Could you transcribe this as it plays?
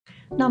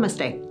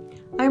Namaste.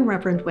 I'm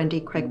Reverend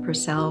Wendy Craig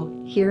Purcell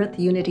here at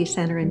the Unity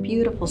Center in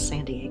beautiful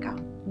San Diego.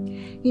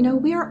 You know,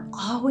 we are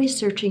always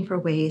searching for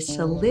ways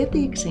to live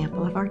the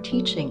example of our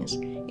teachings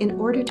in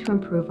order to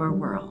improve our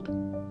world.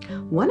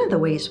 One of the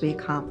ways we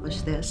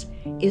accomplish this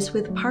is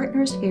with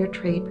Partners Fair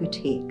Trade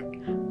Boutique,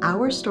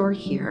 our store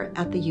here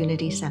at the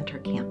Unity Center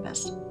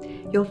campus.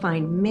 You'll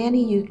find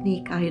many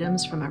unique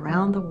items from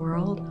around the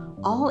world,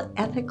 all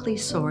ethically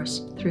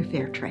sourced through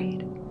fair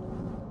trade.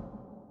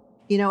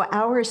 You know,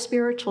 our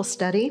spiritual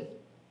study,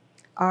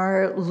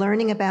 our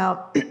learning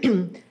about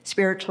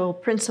spiritual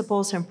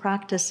principles and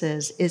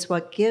practices is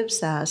what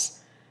gives us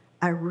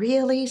a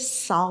really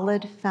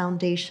solid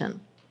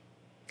foundation.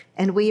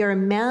 And we are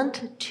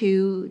meant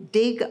to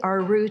dig our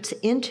roots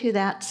into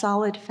that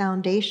solid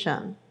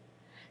foundation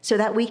so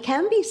that we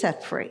can be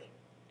set free,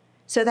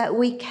 so that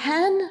we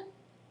can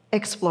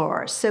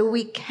explore, so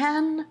we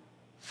can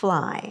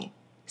fly,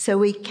 so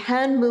we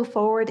can move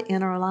forward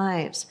in our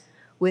lives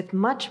with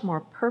much more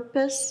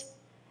purpose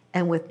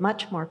and with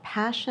much more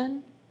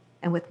passion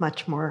and with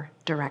much more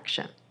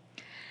direction.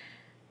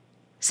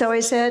 So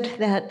I said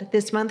that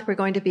this month we're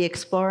going to be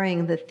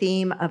exploring the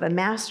theme of a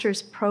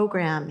master's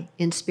program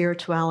in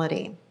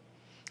spirituality.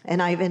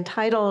 And I've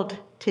entitled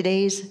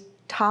today's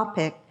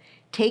topic,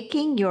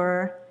 Taking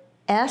Your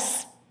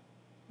C.G.E.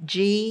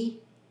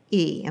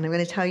 And I'm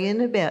going to tell you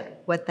in a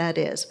bit what that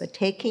is, but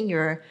taking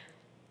your,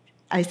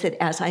 I said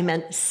S, I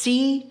meant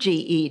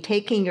C.G.E.,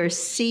 taking your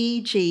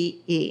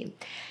C.G.E.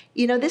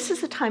 You know, this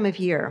is the time of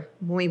year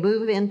when we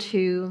move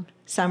into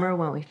summer,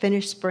 when we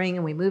finish spring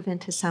and we move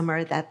into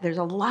summer, that there's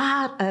a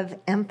lot of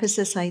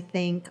emphasis, I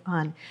think,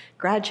 on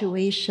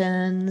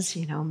graduations.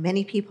 You know,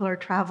 many people are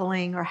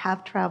traveling or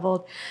have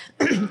traveled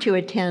to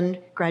attend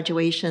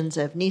graduations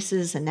of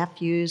nieces and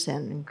nephews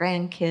and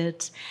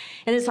grandkids.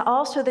 And it's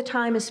also the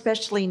time,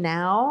 especially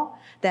now,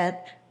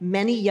 that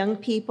many young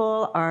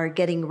people are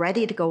getting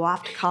ready to go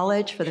off to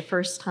college for the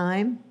first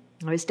time.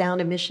 I was down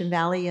in Mission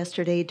Valley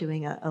yesterday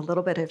doing a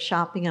little bit of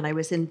shopping, and I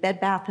was in Bed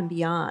Bath &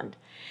 Beyond.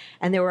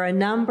 And there were a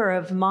number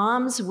of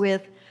moms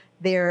with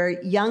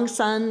their young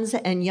sons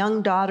and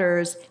young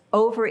daughters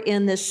over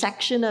in this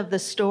section of the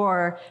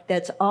store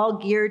that's all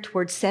geared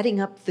towards setting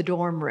up the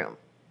dorm room.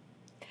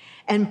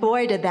 And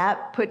boy, did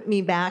that put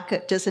me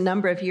back just a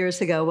number of years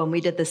ago when we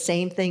did the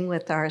same thing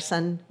with our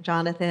son,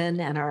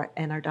 Jonathan, and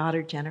our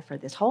daughter, Jennifer.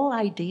 This whole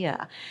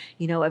idea,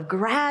 you know, of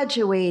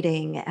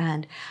graduating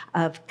and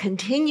of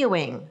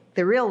continuing.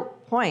 The real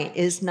point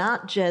is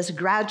not just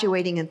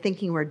graduating and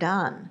thinking we're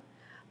done,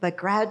 but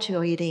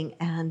graduating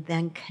and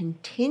then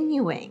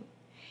continuing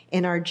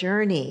in our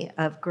journey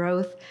of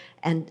growth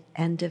and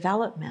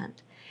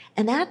development.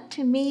 And that,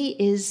 to me,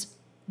 is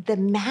the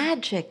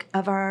magic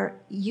of our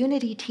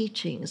unity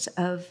teachings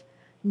of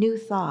New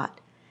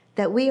Thought,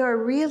 that we are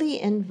really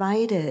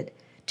invited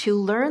to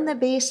learn the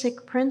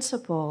basic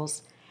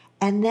principles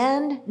and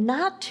then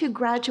not to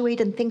graduate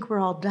and think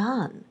we're all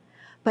done,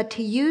 but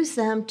to use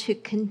them to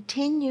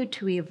continue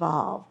to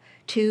evolve,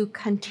 to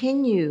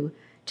continue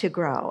to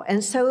grow.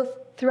 And so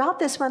throughout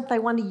this month, I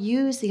want to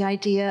use the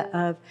idea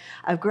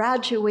of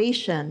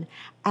graduation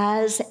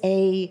as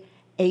a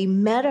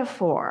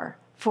metaphor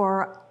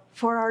for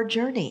our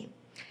journey.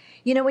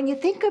 You know, when you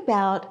think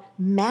about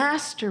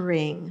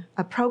mastering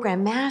a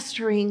program,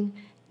 mastering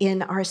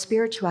in our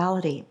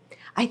spirituality,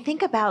 I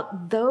think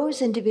about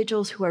those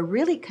individuals who are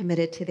really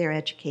committed to their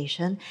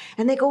education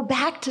and they go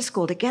back to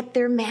school to get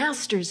their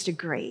master's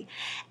degree.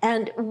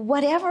 And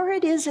whatever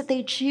it is that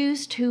they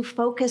choose to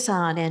focus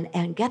on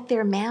and get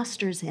their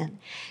master's in,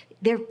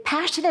 they're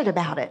passionate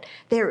about it.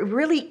 They're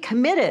really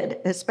committed,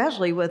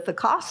 especially with the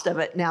cost of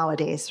it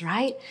nowadays,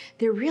 right?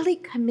 They're really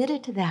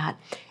committed to that.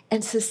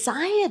 And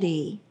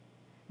society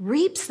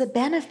reaps the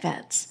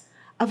benefits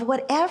of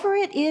whatever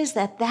it is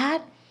that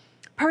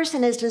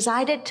person has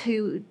decided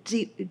to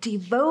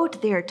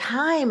devote their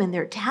time and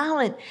their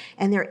talent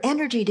and their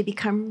energy to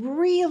become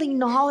really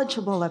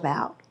knowledgeable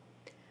about.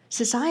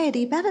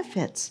 Society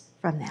benefits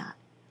from that.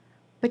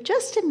 But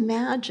just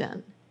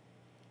imagine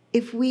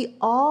if we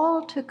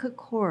all took a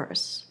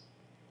course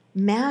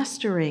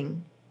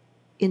mastering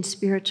in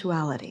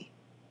spirituality.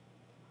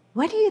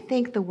 What do you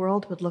think the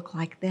world would look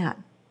like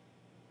then?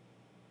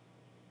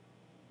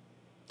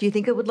 Do you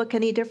think it would look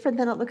any different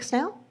than it looks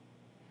now?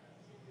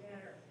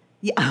 Better.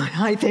 Yeah,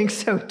 I think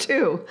so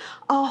too.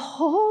 A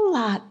whole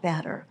lot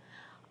better.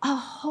 A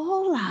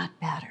whole lot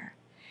better.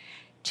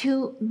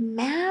 To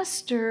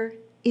master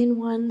in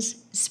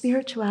one's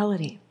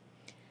spirituality.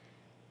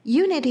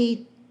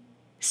 Unity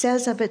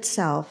says of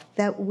itself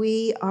that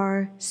we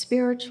are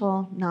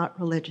spiritual, not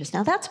religious.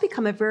 Now, that's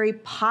become a very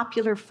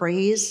popular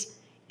phrase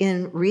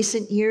in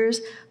recent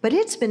years, but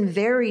it's been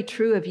very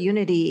true of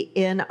unity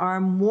in our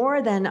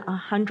more than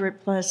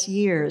 100+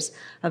 years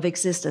of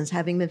existence,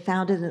 having been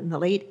founded in the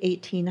late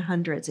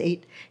 1800s,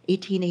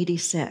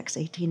 1886,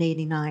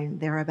 1889,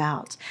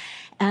 thereabouts.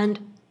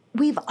 And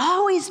we've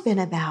always been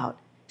about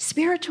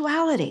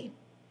spirituality.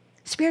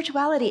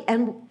 Spirituality,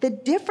 and the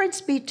difference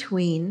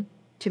between,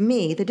 to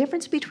me, the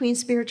difference between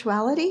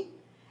spirituality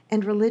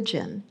and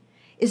religion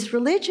is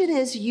religion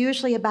is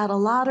usually about a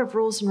lot of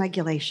rules and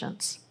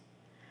regulations,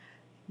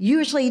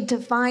 usually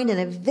defined in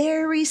a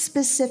very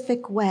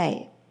specific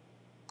way.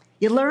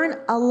 You learn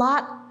a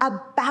lot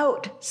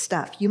about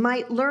stuff. You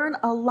might learn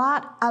a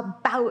lot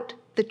about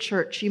the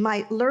church. You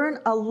might learn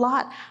a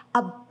lot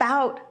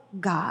about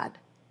God.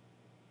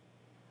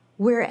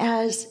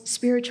 Whereas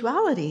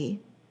spirituality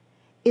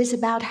is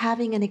about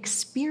having an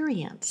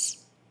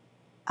experience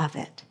of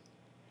it,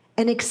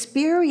 an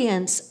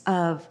experience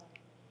of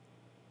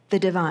the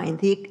divine,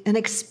 an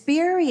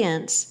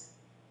experience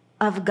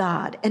of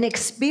God, an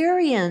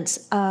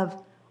experience of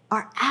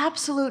our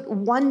absolute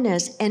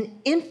oneness and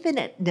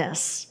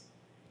infiniteness.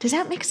 Does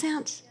that make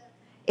sense?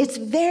 It's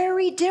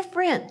very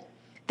different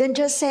than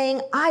just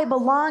saying, I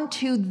belong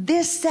to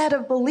this set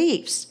of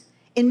beliefs.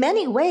 In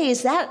many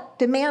ways, that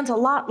demands a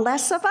lot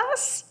less of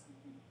us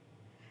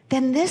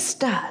than this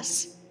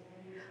does.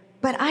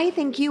 But I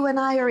think you and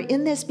I are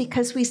in this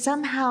because we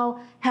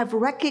somehow have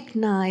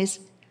recognized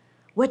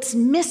what's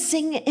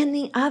missing in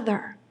the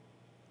other.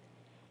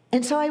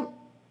 And so I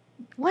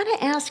want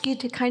to ask you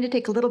to kind of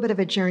take a little bit of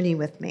a journey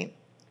with me.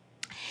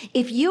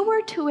 If you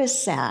were to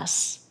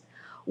assess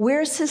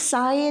where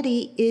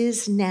society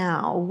is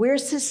now, where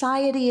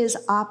society is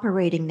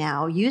operating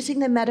now, using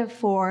the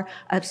metaphor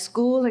of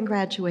school and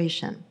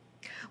graduation,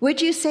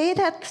 would you say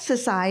that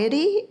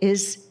society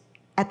is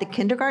at the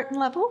kindergarten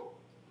level?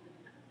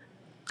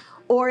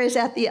 Or is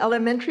at the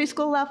elementary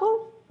school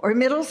level? Or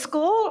middle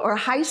school? Or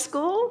high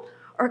school?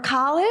 Or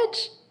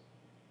college?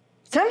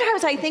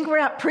 Sometimes I think we're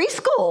at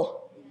preschool.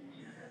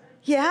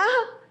 Yeah?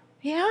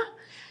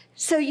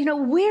 So,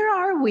 where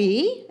are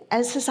we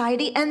as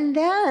society? And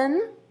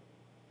then,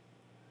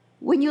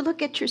 when you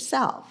look at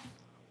yourself,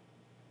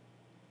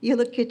 where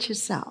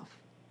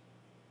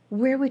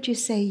would you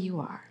say you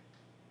are?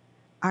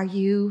 Are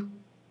you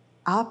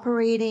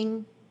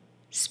operating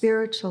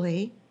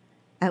spiritually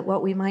at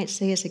what we might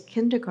say is a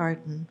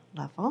kindergarten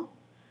level,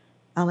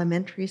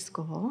 elementary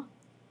school,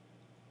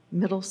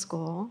 middle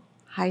school,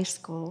 high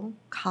school,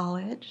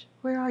 college?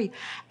 Where are you?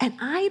 And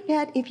I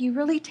bet if you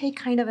really take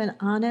kind of an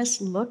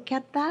honest look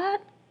at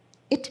that,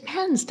 it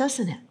depends,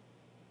 doesn't it?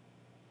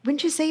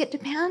 Wouldn't you say it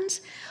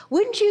depends?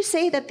 Wouldn't you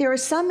say that there are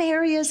some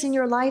areas in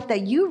your life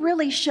that you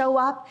really show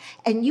up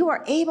and you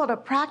are able to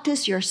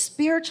practice your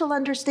spiritual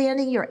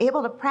understanding, you're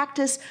able to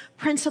practice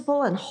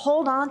principle and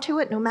hold on to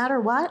it no matter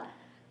what?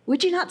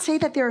 Would you not say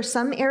that there are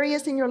some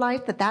areas in your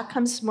life that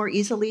comes more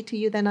easily to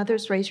you than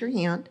others? Raise your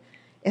hand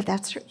if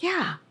that's true.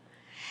 Yeah.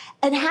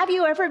 And have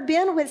you ever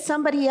been with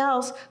somebody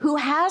else who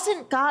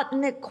hasn't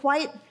gotten it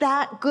quite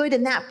that good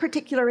in that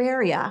particular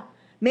area?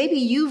 Maybe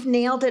you've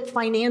nailed it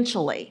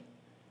financially,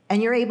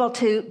 and you're able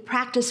to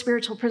practice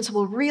spiritual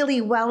principle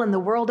really well in the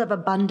world of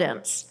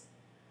abundance.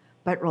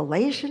 But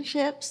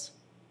relationships,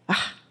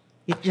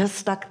 you're just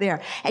stuck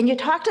there. And you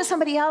talk to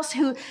somebody else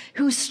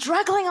who's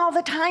struggling all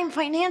the time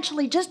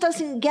financially, just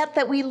doesn't get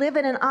that we live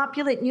in an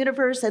opulent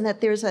universe and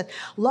that there's a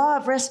law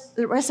of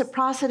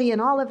reciprocity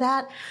and all of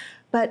that.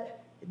 But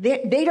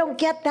they don't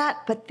get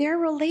that, but their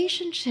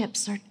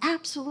relationships are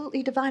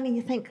absolutely divine. And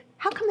you think,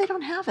 how come they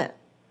don't have it?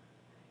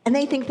 And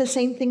they think the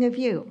same thing of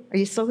you. Are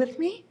you still with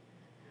me?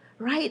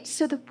 Right?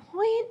 So the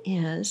point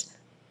is,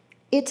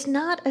 it's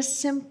not a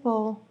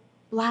simple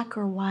black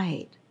or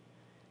white.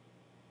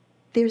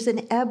 There's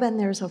an ebb and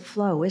there's a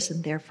flow,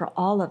 isn't there, for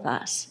all of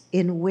us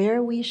in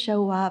where we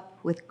show up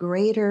with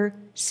greater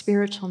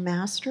spiritual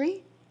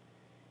mastery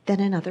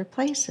than in other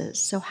places.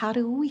 So how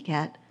do we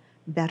get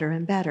better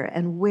and better?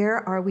 And where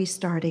are we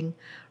starting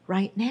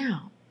right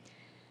now?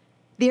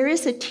 There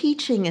is a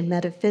teaching in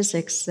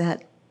metaphysics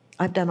that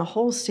I've done a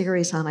whole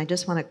series on. I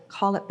just want to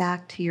call it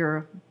back to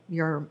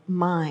your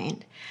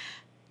mind.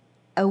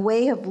 A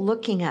way of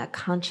looking at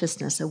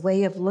consciousness, a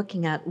way of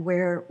looking at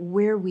where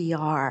we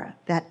are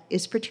that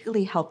is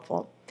particularly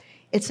helpful.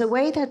 It's a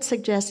way that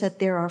suggests that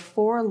there are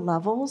 4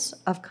 levels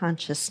of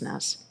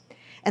consciousness.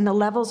 And the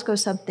levels go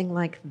something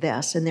like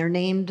this, and they're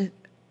named,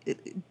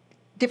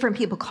 different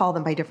people call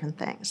them by different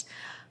things.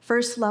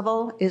 First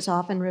level is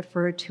often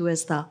referred to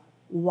as the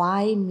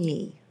why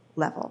me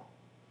level.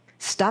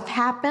 Stuff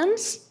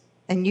happens,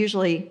 and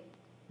usually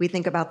we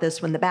think about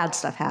this when the bad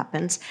stuff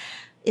happens.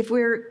 If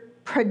we're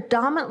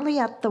predominantly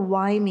at the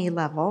why me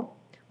level,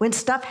 when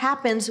stuff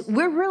happens,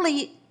 we're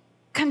really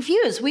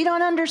confused. We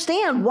don't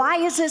understand. Why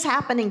is this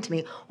happening to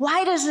me?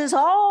 Why does this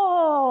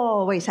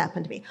always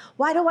happen to me?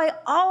 Why do I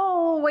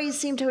always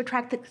seem to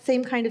attract the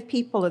same kind of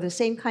people or the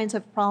same kinds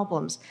of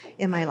problems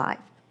in my life?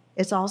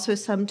 It's also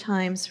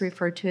sometimes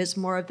referred to as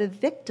more of the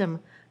victim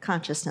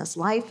consciousness.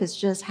 Life is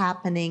just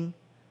happening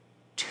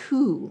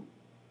to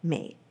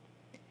me.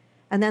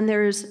 And then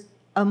there's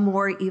a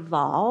more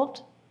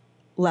evolved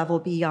level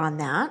beyond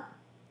that.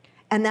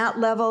 And that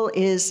level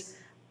is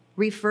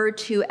referred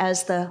to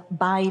as the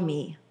by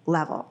me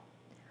level,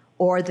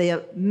 or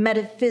the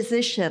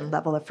metaphysician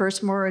level. The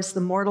first more is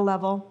the mortal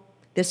level.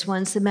 This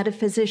one's the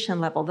metaphysician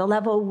level, the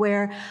level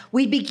where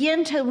we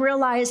begin to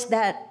realize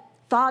that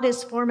thought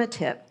is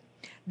formative,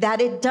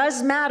 that it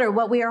does matter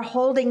what we are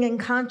holding in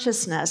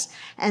consciousness,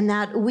 and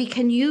that we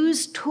can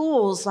use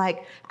tools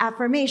like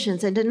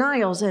affirmations and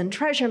denials and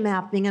treasure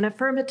mapping and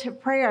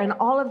affirmative prayer and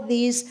all of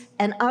these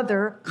and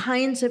other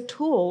kinds of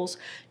tools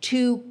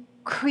to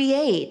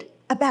create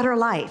a better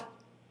life.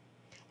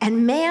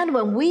 And man,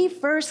 when we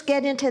first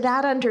get into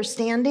that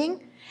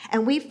understanding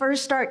and we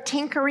first start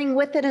tinkering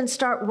with it and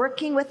start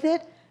working with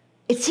it,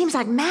 it seems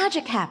like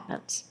magic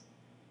happens.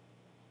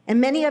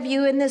 And many of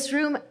you in this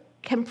room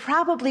can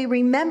probably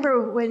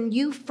remember when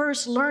you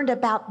first learned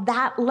about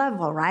that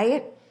level,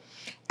 right?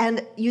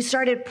 And you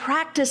started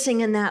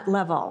practicing in that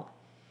level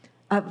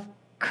of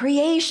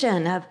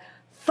creation, of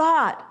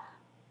thought,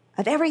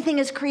 of everything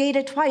is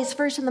created twice,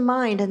 first in the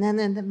mind and then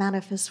in the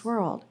manifest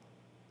world.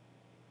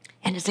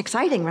 And it's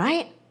exciting,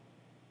 right?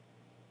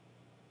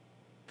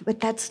 But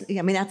that's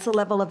the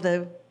level of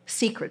the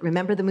secret.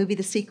 Remember the movie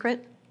The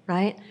Secret,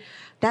 right?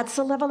 That's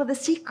the level of the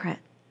secret.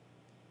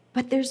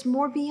 But there's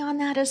more beyond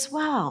that as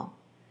well.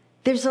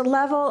 There's a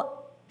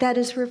level that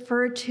is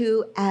referred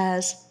to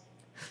as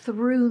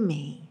through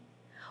me,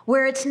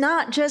 where it's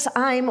not just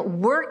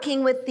I'm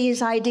working with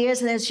these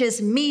ideas and it's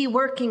just me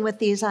working with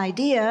these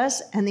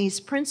ideas and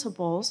these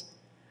principles,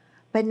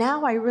 but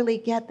now I really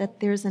get that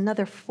there's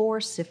another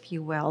force, if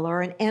you will,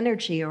 or an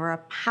energy or a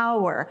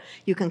power.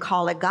 You can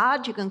call it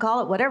God, you can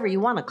call it whatever you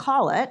want to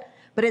call it,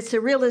 but it's the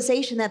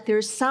realization that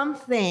there's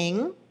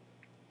something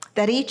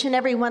that each and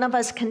every one of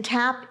us can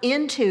tap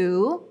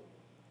into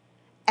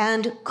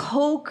and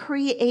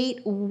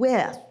co-create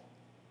with.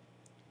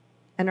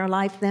 And our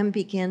life then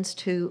begins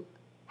to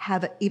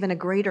have even a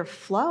greater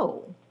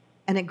flow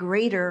and a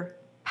greater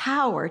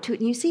power to it.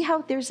 And you see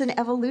how there's an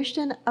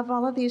evolution of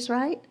all of these,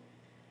 right?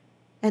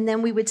 And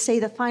then we would say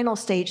the final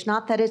stage,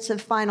 not that it's a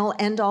final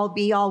end-all,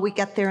 be-all, we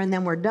get there and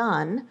then we're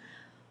done.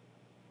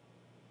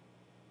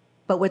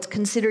 But what's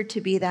considered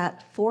to be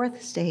that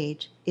fourth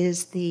stage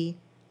is the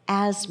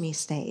as-me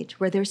stage,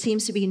 where there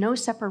seems to be no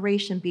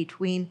separation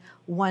between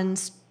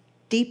one's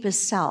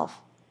deepest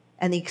self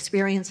and the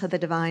experience of the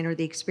divine or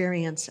the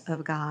experience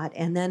of God.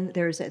 And then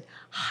there's a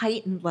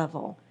heightened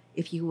level,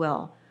 if you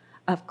will,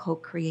 of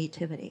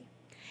co-creativity.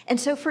 And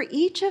so for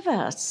each of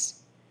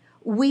us,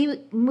 we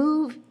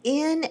move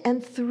in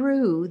and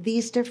through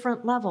these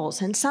different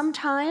levels. And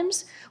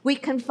sometimes we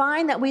can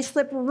find that we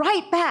slip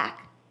right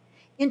back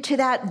into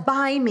that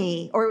by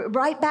me, or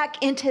right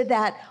back into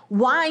that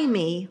why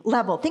me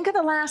level. Think of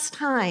the last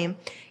time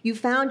you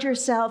found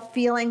yourself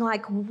feeling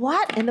like,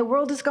 what in the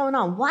world is going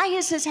on? Why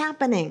is this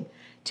happening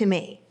to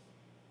me?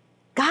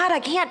 God, I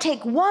can't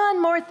take one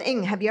more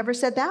thing. Have you ever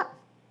said that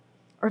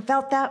or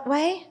felt that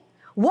way?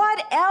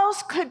 What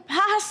else could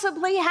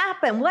possibly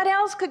happen? What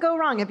else could go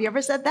wrong? Have you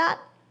ever said that?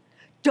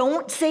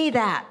 Don't say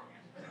that.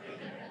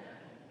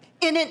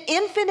 In an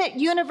infinite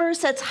universe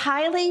that's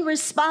highly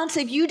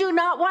responsive, you do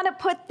not want to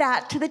put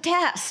that to the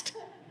test.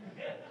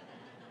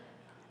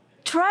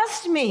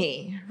 Trust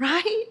me,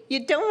 right?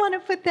 You don't want to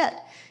put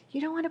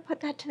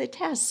that to the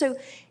test. So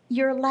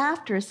your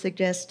laughter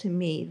suggests to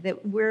me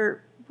that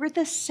we're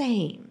the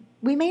same.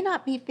 We may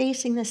not be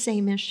facing the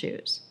same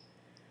issues,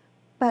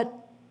 but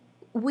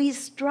we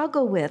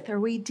struggle with or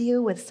we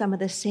deal with some of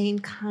the same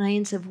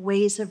kinds of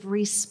ways of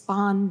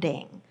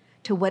responding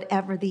to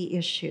whatever the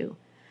issue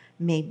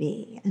may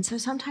be. And so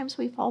sometimes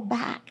we fall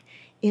back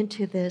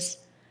into this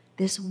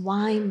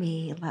why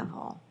me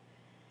level.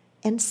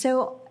 And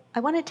so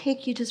I want to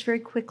take you just very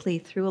quickly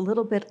through a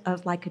little bit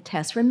of like a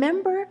test.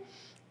 Remember,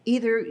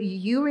 either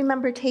you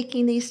remember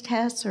taking these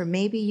tests, or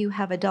maybe you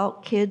have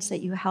adult kids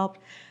that you helped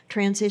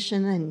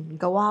transition and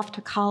go off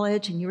to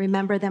college, and you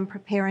remember them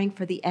preparing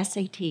for the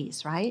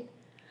SATs, right?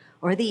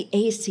 Or the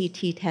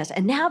ACT test.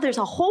 And now there's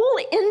a whole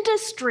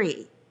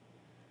industry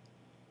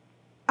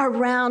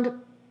around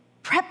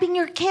prepping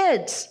your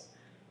kids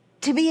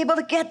to be able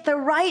to get the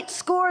right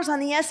scores on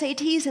the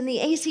SATs and the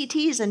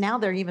ACTs. And now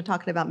they're even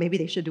talking about maybe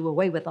they should do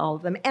away with all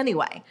of them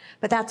anyway.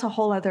 But that's a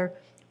whole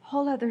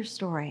other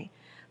story.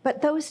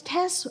 But those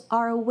tests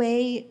are a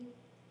way,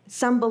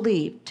 some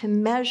believe, to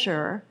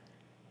measure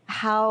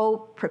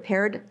how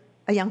prepared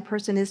a young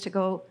person is to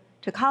go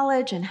to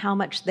college and how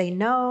much they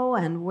know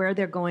and where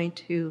they're going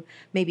to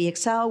maybe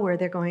excel, where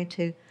they're going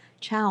to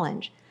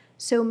challenge.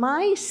 So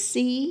my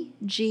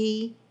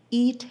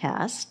C.G.E.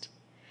 test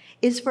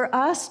is for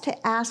us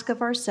to ask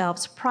of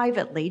ourselves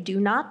privately. Do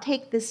not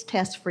take this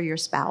test for your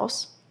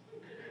spouse.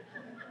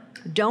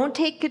 Don't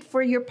take it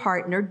for your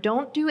partner.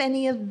 Don't do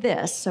any of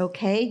this,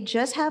 okay?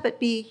 Just have it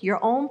be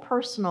your own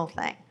personal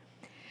thing.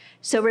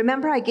 So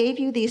remember, I gave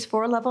you these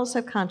 4 levels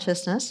of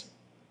consciousness.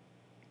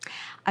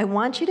 I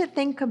want you to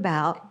think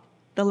about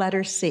the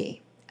letter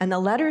C. And the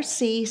letter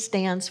C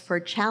stands for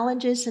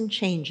challenges and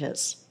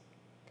changes.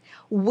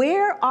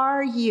 Where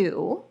are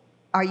you?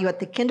 Are you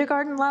at the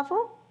kindergarten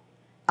level?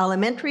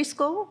 Elementary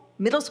school,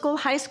 middle school,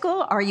 high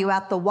school? Are you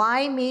at the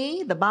why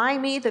me, the by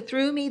me, the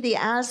through me, the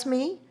as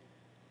me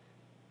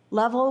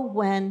level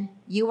when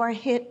you are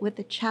hit with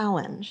a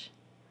challenge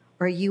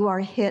or you are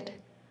hit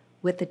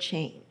with a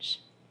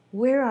change?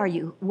 Where are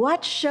you?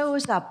 What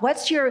shows up?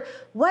 What's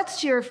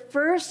your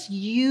first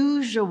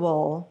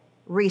usual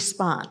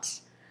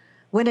response?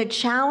 When a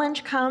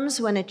challenge comes,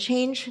 when a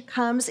change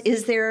comes,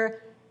 is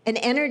there an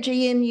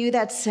energy in you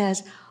that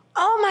says,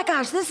 oh my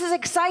gosh, this is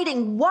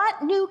exciting.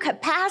 What new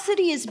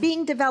capacity is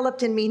being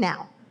developed in me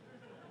now?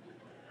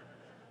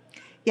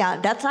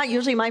 Yeah, that's not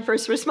usually my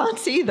first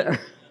response either,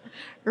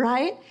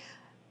 right?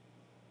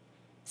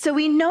 So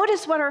we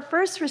notice what our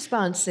first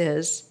response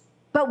is,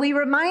 but we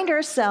remind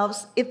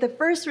ourselves if the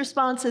first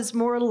response is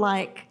more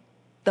like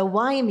the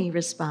why me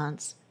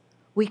response,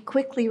 we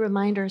quickly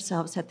remind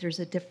ourselves that there's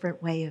a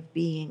different way of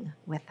being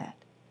with it.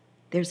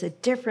 There's a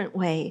different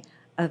way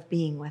of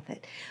being with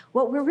it.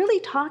 What we're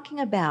really talking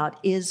about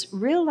is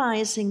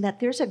realizing that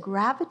there's a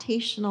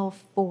gravitational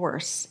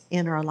force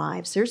in our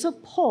lives. There's a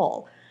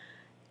pull.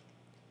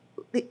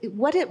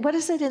 What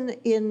is it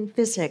in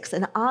physics?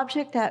 An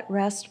object at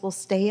rest will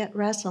stay at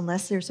rest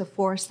unless there's a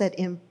force that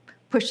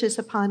pushes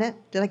upon it.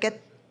 Did I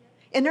get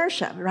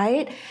inertia,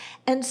 right?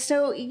 And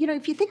so,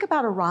 if you think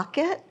about a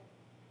rocket,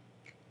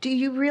 do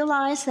you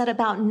realize that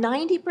about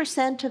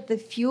 90% of the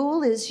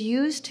fuel is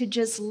used to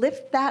just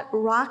lift that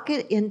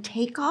rocket in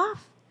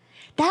takeoff?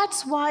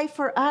 That's why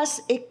for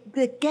us,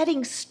 the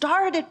getting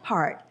started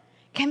part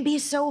can be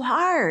so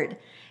hard.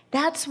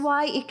 That's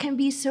why it can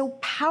be so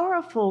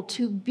powerful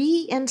to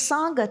be in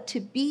Sangha, to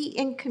be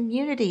in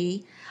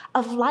community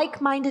of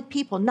like-minded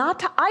people, not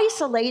to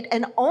isolate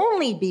and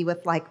only be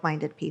with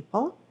like-minded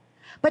people,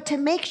 but to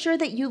make sure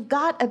that you've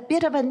got a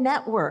bit of a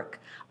network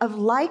of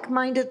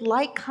like-minded,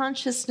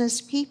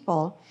 like-consciousness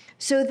people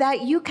so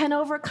that you can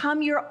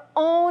overcome your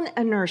own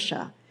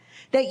inertia,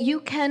 that you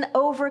can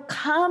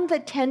overcome the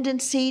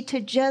tendency to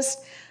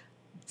just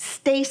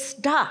stay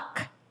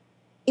stuck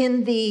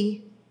in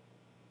the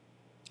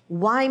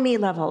why me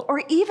level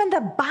or even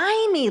the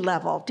by me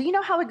level. Do you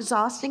know how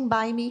exhausting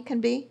by me can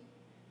be?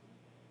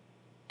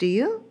 Do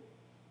you?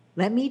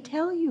 Let me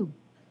tell you.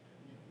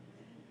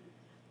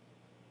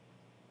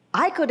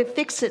 I go to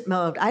fix-it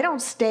mode. I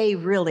don't stay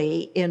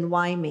really in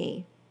why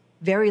me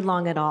very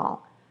long at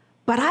all,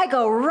 but I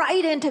go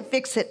right into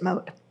fix-it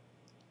mode.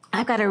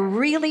 I've got a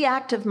really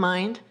active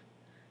mind.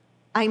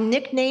 I'm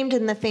nicknamed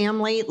in the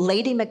family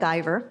Lady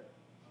MacGyver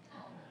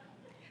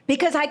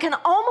because I can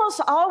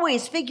almost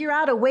always figure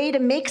out a way to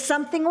make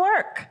something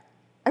work.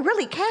 I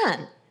really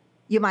can.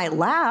 You might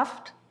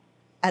laugh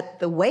at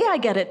the way I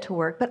get it to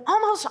work, but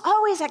almost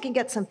always I can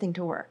get something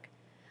to work.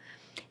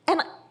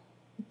 And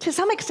to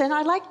some extent,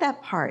 I like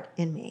that part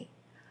in me.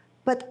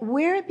 But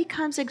where it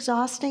becomes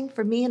exhausting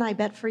for me, and I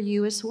bet for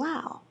you as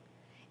well,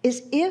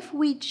 is if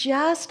we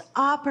just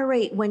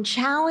operate when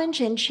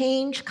challenge and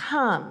change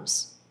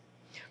comes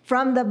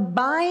from the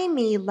by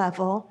me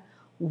level,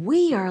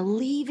 we are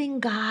leaving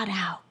God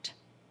out.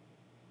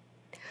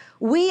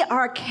 We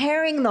are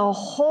carrying the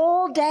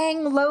whole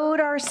dang load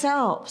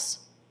ourselves.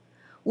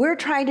 We're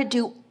trying to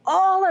do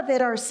all of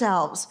it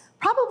ourselves,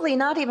 probably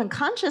not even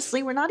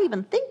consciously. We're not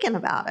even thinking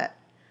about it.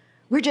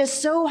 We're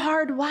just so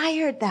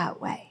hardwired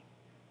that way.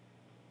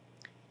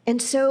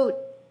 And so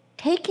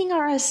taking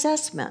our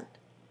assessment,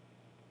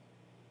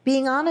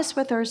 being honest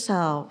with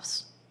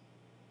ourselves,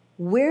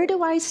 where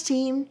do I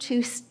seem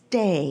to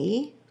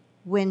stay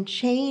when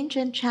change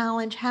and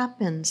challenge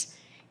happens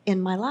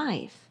in my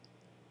life?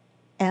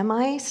 Am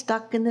I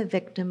stuck in the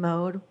victim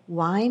mode?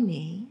 Why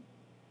me?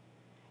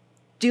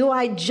 Do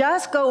I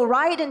just go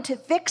right into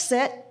fix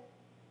it,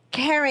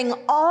 carrying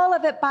all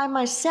of it by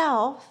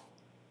myself?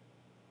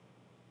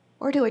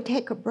 Or do I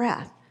take a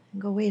breath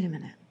and go, wait a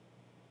minute,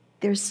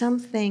 there's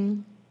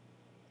something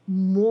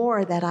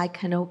more that I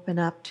can open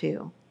up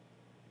to.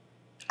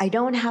 I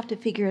don't have to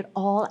figure it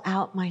all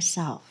out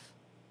myself.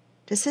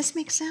 Does this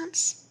make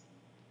sense?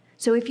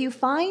 So if you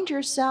find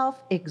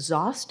yourself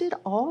exhausted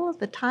all of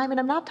the time, and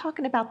I'm not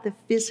talking about the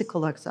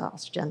physical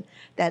exhaustion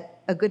that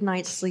a good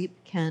night's sleep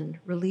can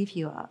relieve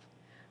you of.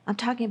 I'm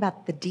talking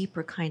about the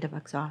deeper kind of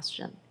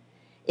exhaustion.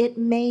 It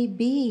may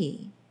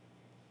be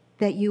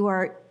that you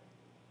are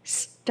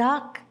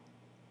stuck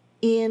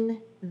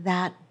in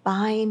that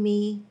by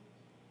me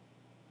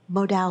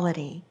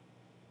modality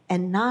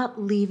and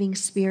not leaving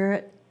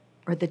spirit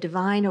or the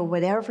divine or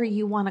whatever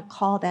you want to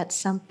call that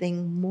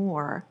something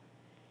more,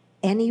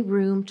 any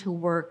room to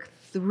work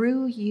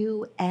through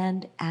you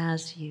and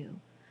as you.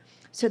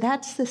 So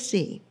that's the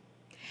C.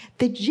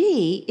 The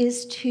G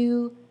is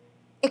to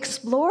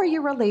explore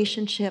your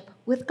relationship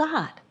with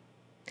God.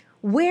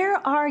 Where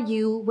are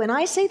you? When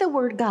I say the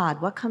word God,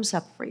 what comes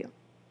up for you?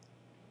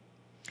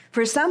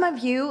 For some of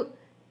you,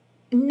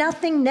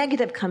 nothing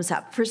negative comes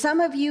up. For some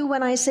of you,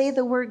 when I say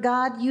the word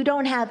God, you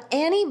don't have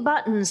any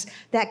buttons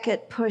that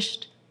get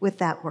pushed with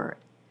that word.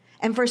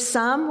 And for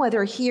some,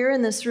 whether here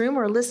in this room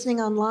or listening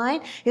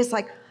online, it's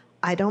like,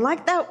 I don't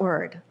like that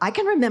word. I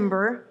can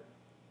remember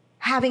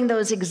having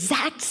those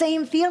exact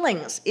same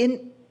feelings.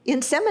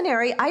 In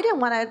seminary, I didn't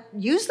want to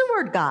use the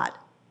word God.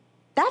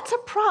 That's a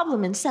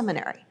problem in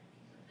seminary.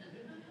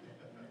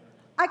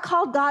 I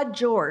called God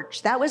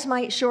George. That was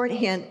my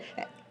shorthand.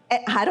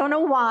 I don't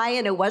know why,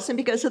 and it wasn't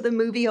because of the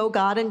movie Oh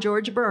God and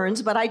George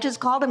Burns, but I just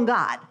called him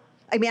God.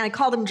 I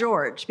called him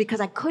George because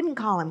I couldn't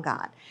call him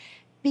God.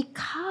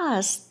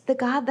 Because the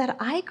God that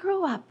I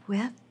grew up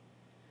with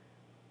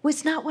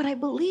was not what I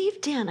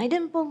believed in. I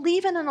didn't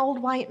believe in an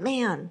old white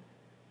man.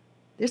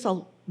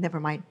 Never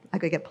mind, I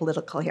could get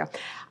political here.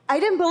 I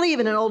didn't believe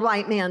in an old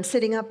white man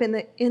sitting up in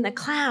the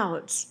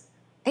clouds.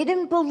 I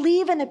didn't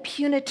believe in a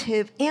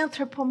punitive,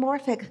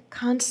 anthropomorphic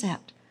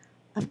concept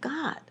of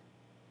God.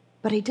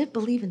 But I did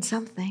believe in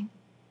something.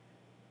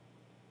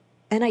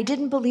 And I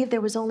didn't believe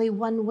there was only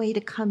one way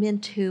to come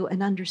into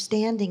an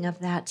understanding of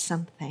that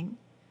something.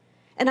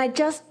 And I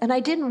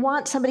didn't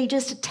want somebody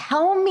just to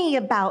tell me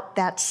about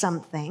that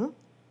something.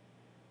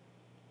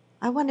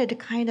 I wanted to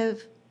kind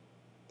of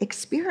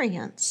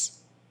experience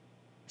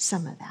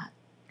some of that.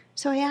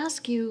 So I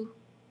ask you,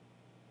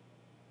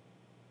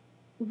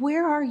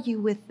 where are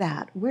you with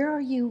that? Where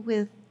are you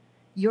with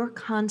your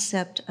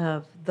concept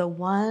of the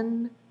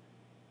one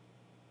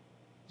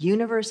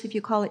universe, if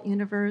you call it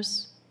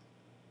universe,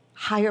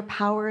 higher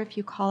power, if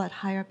you call it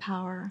higher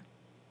power,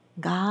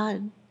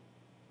 God,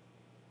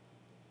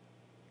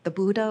 the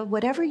Buddha,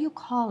 whatever you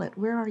call it,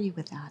 where are you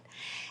with that?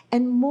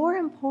 And more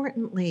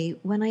importantly,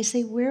 when I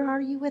say where are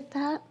you with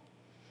that,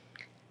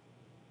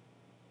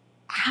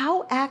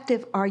 how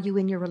active are you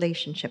in your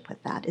relationship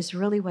with that is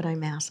really what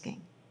I'm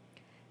asking.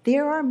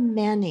 There are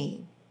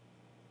many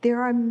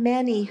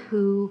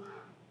who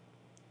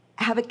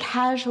have a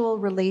casual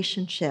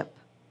relationship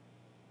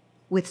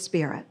with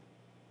spirit,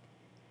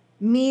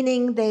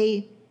 meaning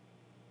they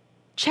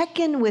check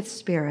in with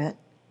spirit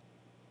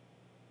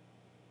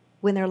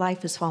when their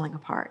life is falling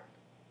apart,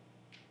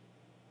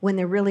 when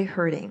they're really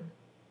hurting,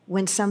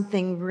 when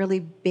something really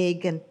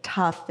big and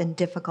tough and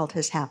difficult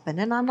has happened.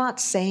 And I'm not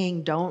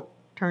saying don't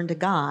turn to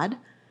God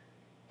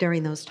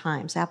during those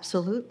times,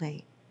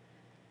 absolutely.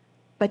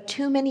 But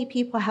too many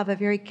people have a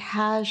very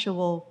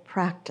casual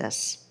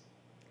practice.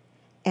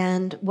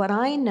 And what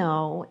I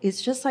know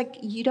is just like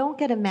you don't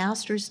get a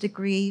master's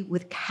degree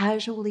with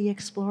casually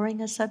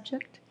exploring a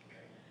subject.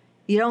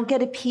 You don't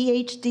get a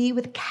PhD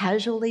with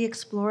casually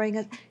exploring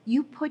it.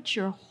 You put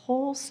your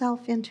whole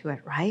self into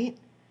it, right?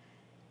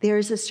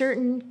 There's a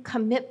certain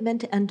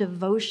commitment and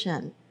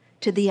devotion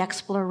to the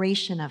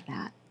exploration of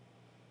that.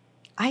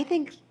 I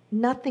think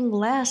nothing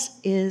less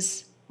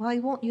is, well, I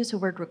won't use the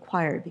word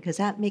required because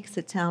that makes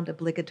it sound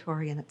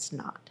obligatory and it's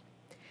not.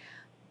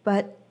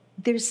 But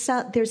there's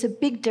a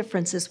big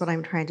difference is what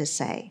I'm trying to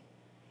say.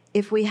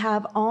 If we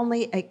have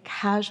only a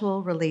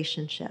casual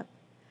relationship,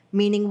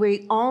 meaning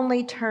we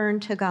only turn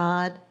to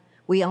God,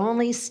 we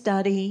only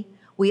study,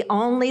 we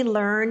only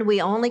learn,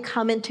 we only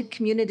come into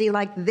community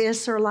like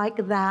this or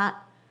like that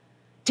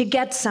to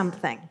get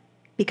something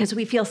because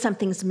we feel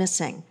something's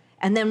missing.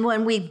 And then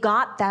when we've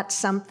got that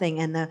something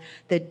and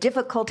the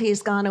difficulty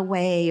has gone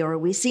away or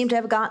we seem to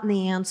have gotten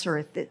the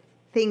answer,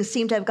 things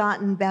seem to have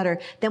gotten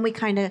better, then we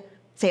kind of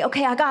say,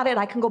 okay, I got it.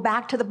 I can go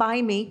back to the by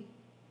me.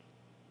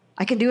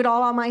 I can do it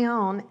all on my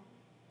own.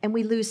 And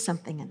we lose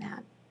something in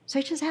that. So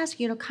I just ask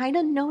you, kind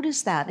of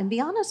notice that and be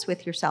honest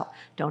with yourself.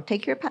 Don't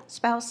take your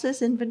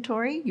spouse's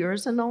inventory,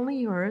 yours and only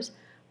yours,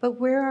 but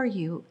where are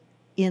you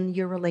in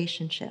your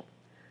relationship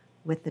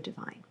with the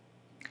divine?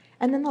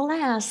 And then the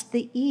last,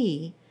 the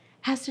E,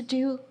 has to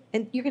do,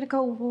 and you're going to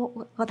go,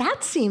 well,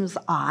 that seems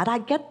odd. I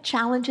get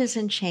challenges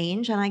and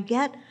change, and I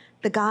get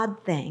the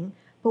God thing,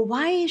 but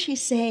why is she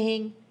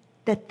saying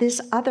that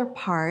this other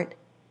part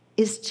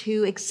is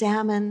to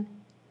examine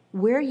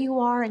where you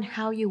are and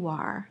how you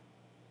are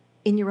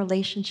in your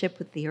relationship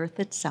with the earth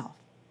itself?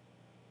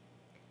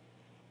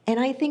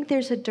 And I think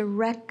there's a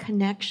direct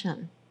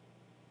connection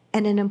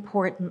and an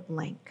important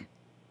link.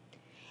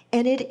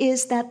 And it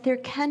is that there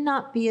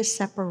cannot be a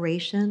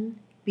separation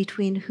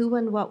between who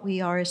and what we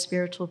are as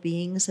spiritual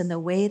beings and the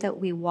way that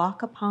we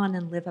walk upon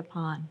and live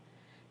upon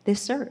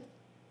this earth.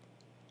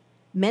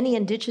 Many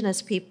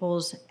indigenous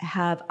peoples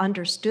have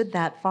understood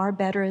that far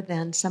better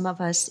than some of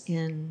us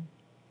in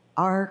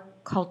our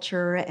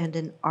culture and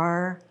in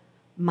our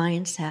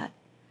mindset.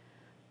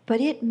 But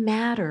it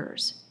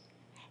matters.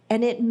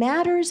 And it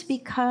matters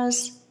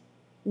because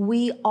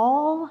we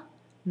all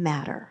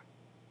matter.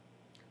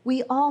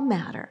 We all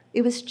matter.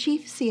 It was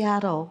Chief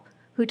Seattle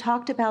who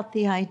talked about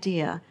the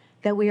idea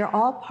that we are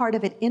all part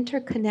of an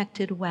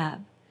interconnected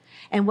web.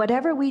 And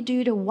whatever we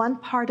do to one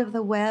part of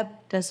the web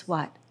does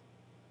what?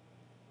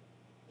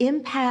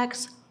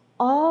 Impacts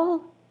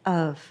all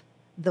of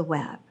the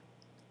web.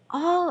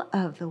 All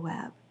of the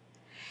web.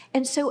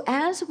 And so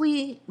as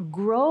we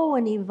grow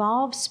and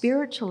evolve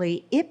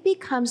spiritually, it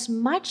becomes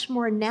much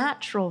more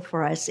natural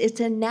for us. It's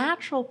a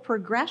natural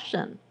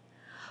progression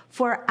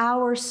for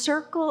our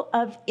circle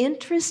of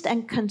interest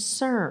and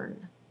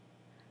concern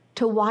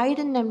to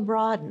widen and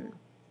broaden.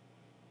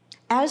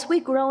 As we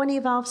grow and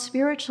evolve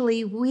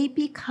spiritually, we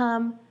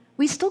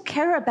still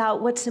care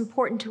about what's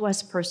important to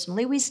us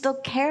personally. We still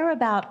care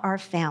about our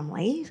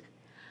family,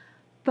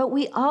 but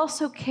we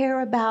also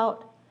care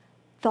about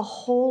the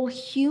whole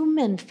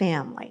human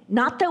family.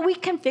 Not that we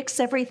can fix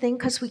everything,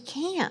 because we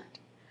can't,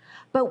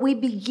 but we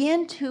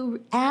begin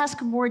to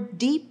ask more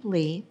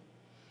deeply,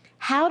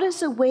 how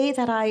does the way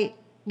that I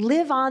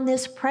live on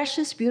this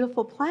precious,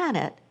 beautiful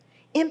planet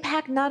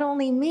impact not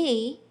only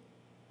me,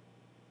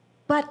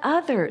 but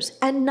others,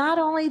 and not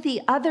only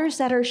the others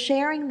that are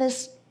sharing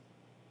this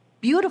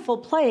beautiful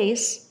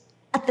place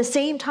at the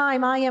same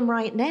time I am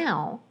right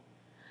now.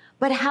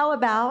 But how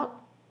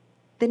about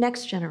the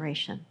next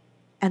generation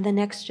and the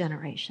next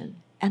generation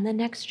and the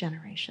next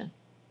generation?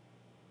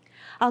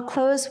 I'll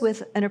close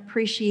with an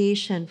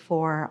appreciation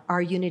for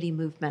our unity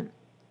movement.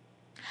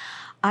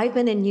 I've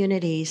been in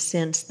unity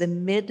since the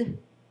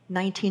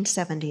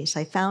mid-1970s.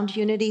 I found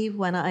unity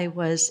when I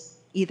was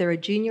either a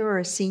junior or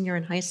a senior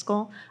in high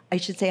school. I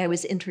should say I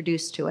was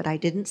introduced to it. I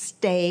didn't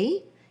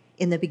stay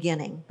in the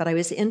beginning, but I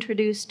was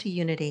introduced to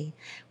unity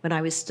when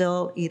I was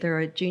still either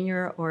a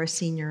junior or a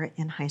senior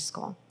in high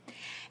school.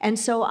 And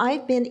so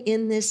I've been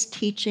in this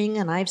teaching,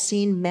 and I've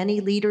seen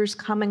many leaders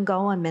come and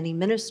go and many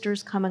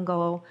ministers come and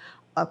go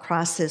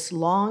across this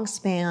long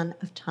span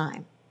of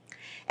time.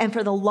 And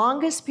for the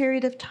longest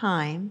period of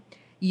time,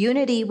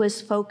 unity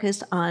was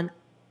focused on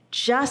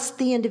just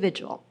the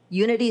individual.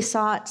 Unity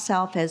saw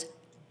itself as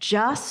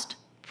just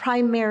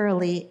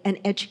primarily an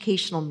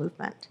educational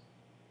movement.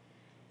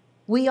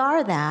 We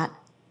are that,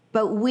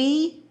 but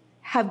we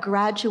have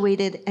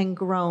graduated and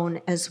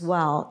grown as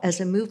well as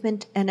a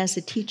movement and as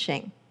a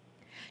teaching,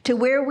 to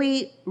where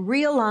we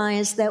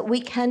realize that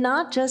we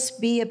cannot just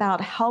be about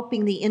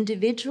helping the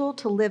individual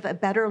to live a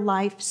better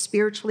life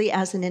spiritually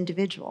as an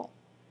individual,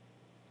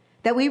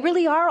 that we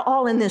really are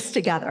all in this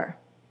together,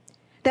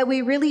 that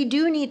we really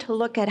do need to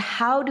look at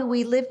how do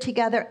we live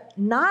together,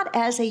 not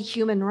as a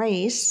human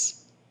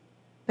race,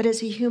 but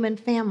as a human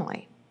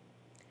family.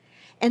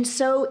 And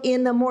so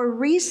in the more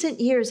recent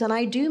years, and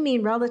I do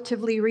mean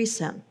relatively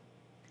recent,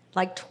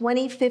 like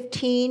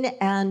 2015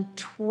 and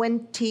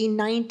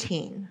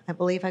 2019, I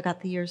believe I got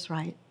the years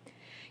right,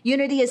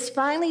 unity has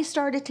finally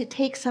started to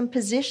take some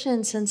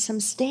positions and some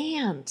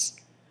stands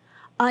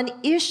on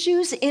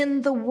issues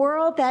in the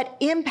world that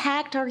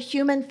impact our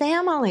human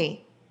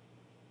family.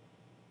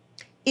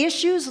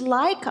 Issues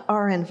like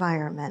our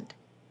environment,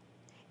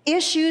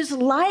 issues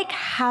like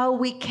how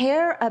we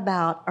care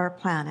about our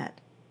planet.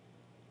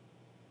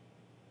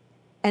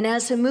 And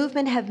as a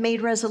movement have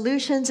made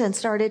resolutions and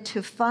started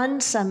to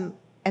fund some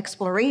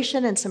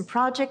exploration and some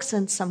projects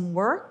and some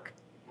work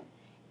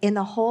in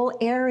the whole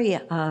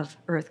area of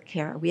earth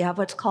care. We have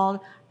what's called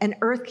an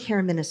earth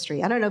care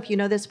ministry. I don't know if you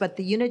know this, but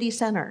the Unity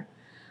Center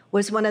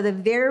was one of the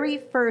very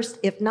first,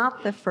 if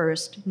not the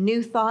first,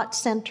 New Thought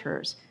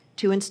centers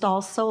to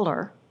install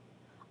solar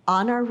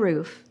on our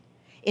roof.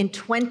 In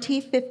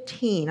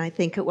 2015, I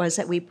think it was,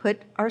 that we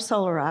put our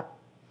solar up,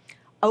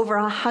 over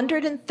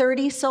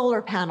 130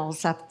 solar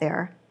panels up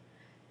there,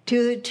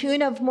 to the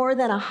tune of more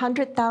than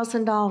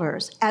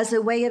 $100,000 as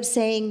a way of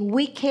saying,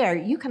 we care.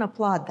 You can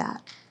applaud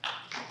that.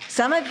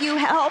 Some of you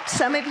helped,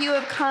 some of you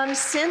have come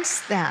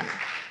since then.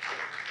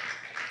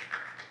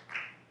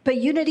 But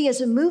unity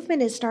as a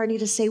movement is starting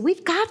to say,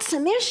 we've got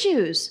some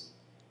issues.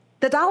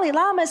 The Dalai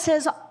Lama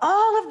says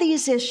all of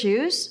these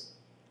issues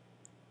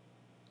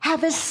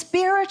have a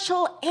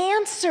spiritual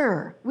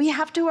answer. We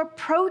have to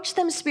approach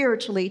them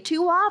spiritually.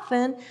 Too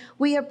often,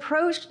 we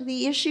approach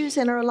the issues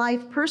in our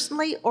life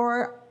personally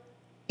or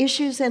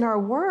issues in our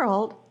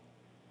world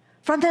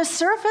from the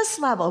surface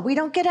level. We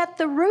don't get at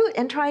the root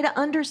and try to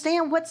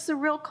understand what's the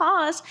real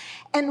cause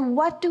and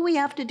what do we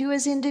have to do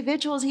as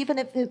individuals, even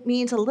if it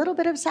means a little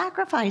bit of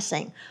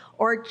sacrificing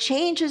or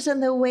changes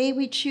in the way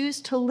we choose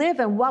to live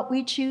and what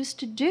we choose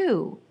to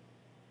do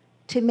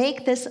to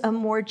make this a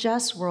more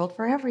just world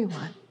for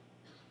everyone.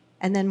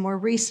 And then more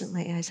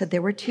recently, I said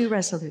there were 2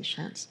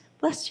 resolutions.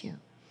 Bless you.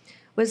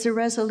 Was a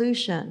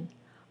resolution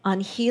on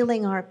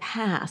healing our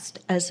past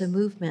as a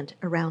movement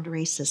around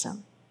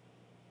racism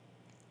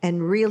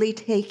and really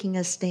taking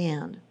a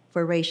stand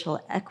for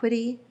racial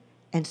equity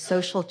and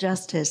social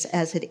justice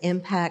as it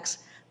impacts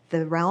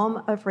the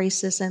realm of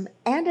racism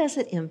and as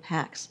it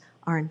impacts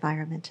our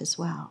environment as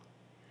well.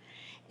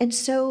 And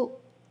so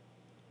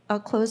I'll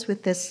close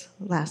with this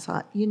last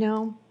thought. You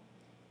know,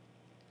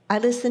 I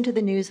listen to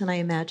the news, and I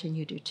imagine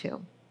you do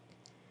too.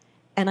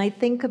 And I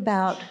think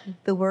about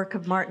the work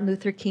of Martin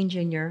Luther King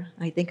Jr.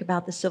 I think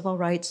about the civil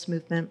rights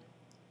movement.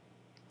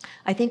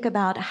 I think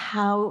about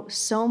how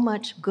so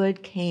much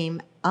good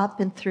came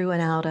up and through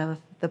and out of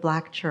the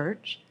Black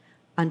church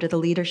under the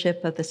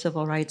leadership of the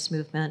civil rights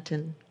movement.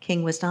 And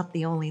King was not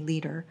the only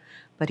leader,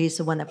 but he's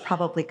the one that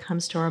probably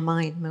comes to our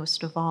mind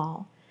most of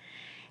all.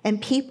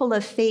 And people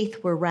of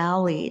faith were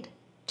rallied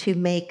to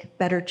make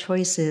better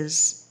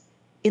choices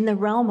in the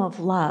realm of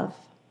love.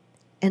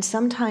 And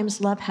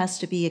sometimes love has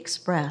to be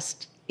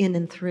expressed in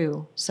and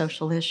through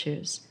social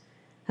issues.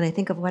 And I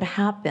think of what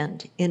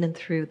happened in and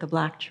through the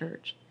Black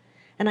church.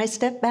 And I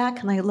step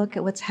back and I look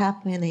at what's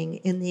happening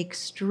in the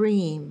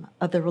extreme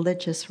of the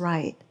religious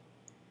right.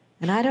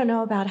 And I don't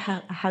know about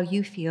how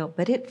you feel,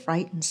 but it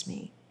frightens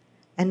me.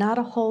 And not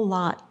a whole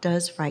lot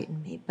does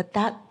frighten me, but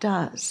that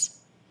does.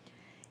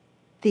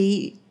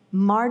 The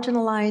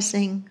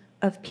marginalizing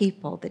of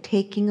people, the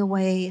taking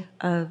away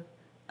of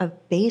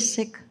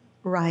basic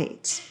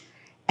rights,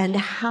 and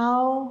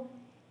how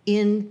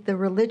in the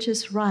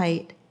religious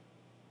right,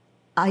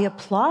 I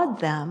applaud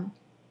them.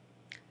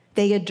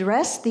 They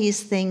address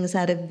these things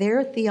out of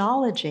their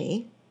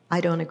theology.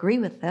 I don't agree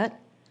with it,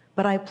 but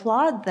but I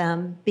applaud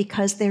them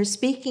because they're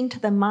speaking to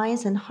the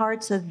minds and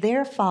hearts of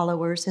their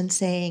followers and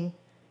saying,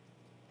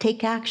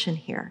 take action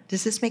here.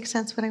 Does this make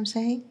sense what I'm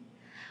saying?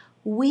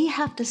 We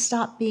have to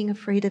stop being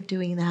afraid of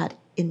doing that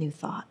in New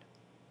Thought.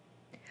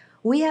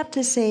 We have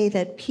to say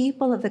that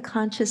people of the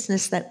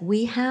consciousness that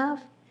we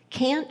have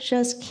can't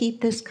just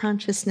keep this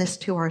consciousness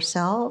to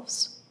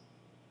ourselves.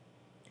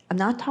 I'm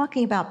not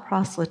talking about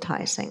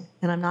proselytizing,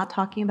 and I'm not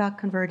talking about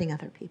converting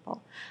other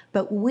people,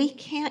 but we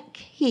can't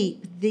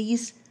keep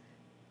these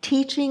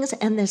teachings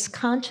and this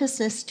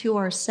consciousness to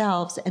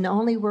ourselves and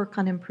only work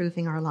on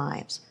improving our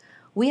lives.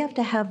 We have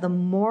to have the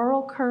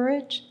moral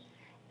courage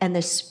and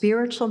the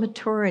spiritual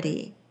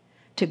maturity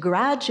to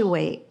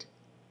graduate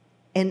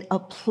and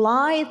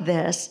apply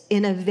this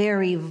in a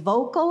very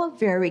vocal,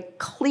 very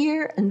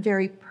clear, and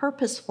very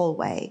purposeful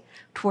way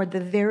toward the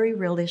very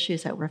real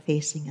issues that we're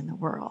facing in the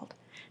world.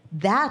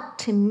 That,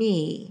 to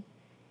me,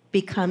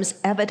 becomes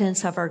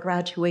evidence of our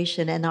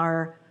graduation and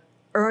our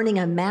earning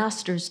a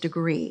master's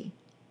degree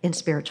in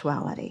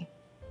spirituality.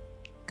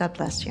 God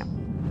bless you.